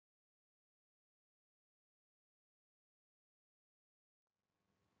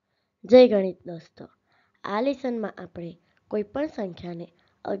જય ગણિત દોસ્તો, આ લેસનમાં આપણે કોઈપણ સંખ્યાને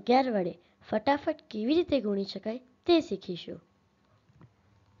 11 વડે ફટાફટ કેવી રીતે ગુણી શકાય તે શીખીશું.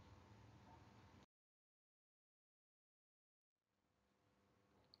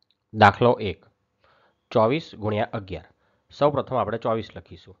 દાખલો 1 24 ગુણ્યા 11. સૌપ્રથમ આપણે 24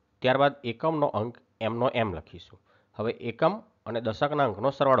 લખીશું. ત્યારબાદ એકમનો અંક એમનો એમ લખીશું. હવે એકમ અને દશકના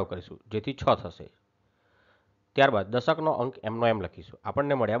અંકનો સરવાળો કરીશું, જેથી 6 થશે. ત્યારબાદ દશકનો અંક એમનો એમ લખીશું.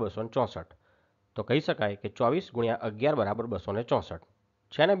 આપણને મળ્યા 264. તો કહી શકાય કે 24 ગુણ્યા 11 બરાબર 264.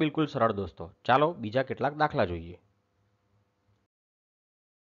 છે ને બિલકુલ સરળ દોસ્તો. ચાલો બીજા કેટલાક દાખલા જોઈએ.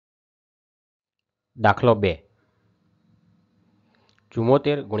 દાખલો 2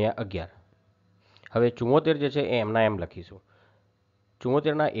 74 ગુણ્યા 11. હવે 74 જે છે એ એમના એમ લખીશું.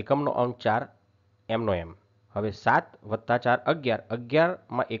 74ના એકમનો અંક 4 એમનો એમ. હવે 7 વત્તા 4 11.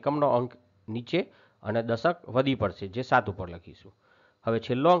 11માં એકમનો અંક નીચે અને દશક વધી પડશે, જે 7 ઉપર લખીશું. હવે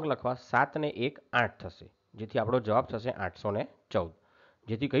છેલ્લો અંક લખવા 7 ને 1 8 થશે, જેથી આપણો જવાબ થશે 814.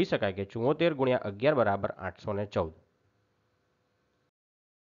 જેથી કહી શકાય કે 74 ગુણ્યા 11 બરાબર 814.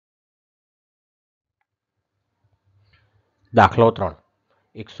 દાખલો 3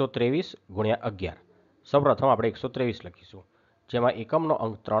 123 ગુણ્યા 11. સૌપ્રથમ આપણે 123 લખીશું, જેમાં એકમનો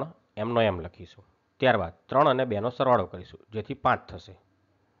અંક 3 એમનો એમ લખીશું. ત્યારબાદ 3 અને 2નો સરવાળો કરીશું, જેથી 5 થશે.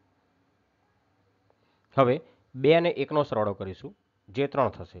 હવે 2 અને 1નો સરવાળો કરીશું, જે 3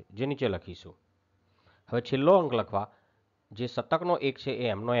 થશે, જે નીચે લખીશું. હવે છેલ્લો અંક લખવા જે શતકનો 1 છે એ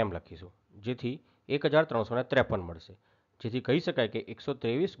એમનો એમ લખીશું, જેથી 1353 મળશે. જેથી કહી શકાય કે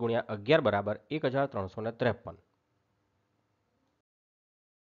 123 ગુણ્યા 11 બરાબર 1353.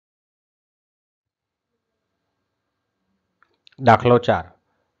 દાખલો 4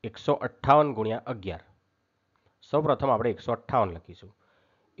 158 ગુણ્યા 11. સૌપ્રથમ આપણે 158 લખીશું.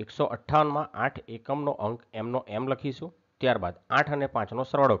 158માં 8 એકમનો અંક એમનો એમ લખીશું. ત્યારબાદ 8 અને 5નો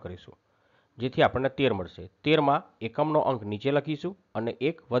સરવાળો કરીશું, જેથી આપણને 13 મળશે. 13માં એકમનો અંક નીચે લખીશું અને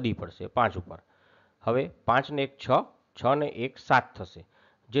 1 વધી પડશે 5 ઉપર. હવે 5 ને 1 6, 6 ને 1 7 થશે,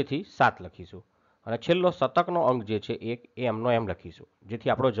 જેથી 7 લખીશું. અને છેલ્લો શતકનો અંક જે છે 1 એ એમનો એમ લખીશું,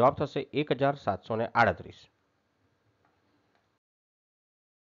 જેથી આપણો જવાબ થશે 1738.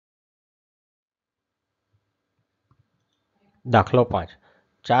 દાખલો 5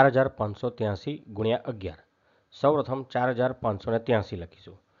 4583 ગુણ્યા 11. સૌપ્રથમ 4583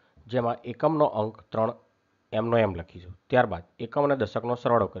 લખીશું, જેમાં એકમનો અંક 3 એમનો એમ લખીશું. ત્યારબાદ એકમ અને દશકનો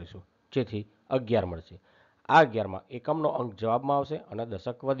સરવાળો કરીશું, જેથી 11 મળશે. આ 11માં એકમનો અંક જવાબમાં આવશે અને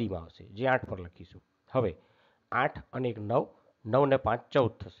દશક વધીમાં આવશે, જે 8 પર લખીશું. હવે 8 અને 1 9, 9 ને 5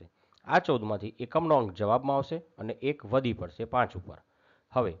 14 થશે. આ 14માંથી એકમનો અંક જવાબમાં આવશે અને 1 વધી પડશે 5 ઉપર.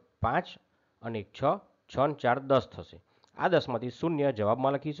 હવે 5 અને 1 6, 6 અને 4 10 થશે. આ 10માંથી 0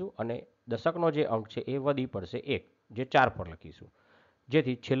 જવાબમાં લખીશું અને દશકનો જે અંક છે એ વધી પડશે 1, જે 4 પર લખીશું.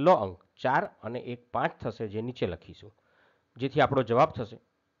 જેથી છેલ્લો અંક 4 અને 1 5 થશે, જે નીચે લખીશું. જેથી આપણો જવાબ થશે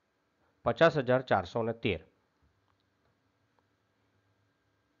 50,413.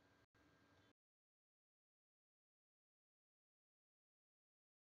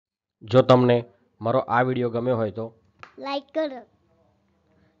 જો તમને મારો આ વિડીયો ગમ્યો હોય તો લાઈક કરો.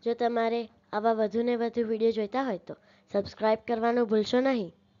 જો તમારે આવા વધુ ને વધુ વિડીયો જોઈતા હોય તો સબસ્ક્રાઈબ કરવાનું ભૂલશો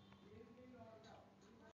નહીં.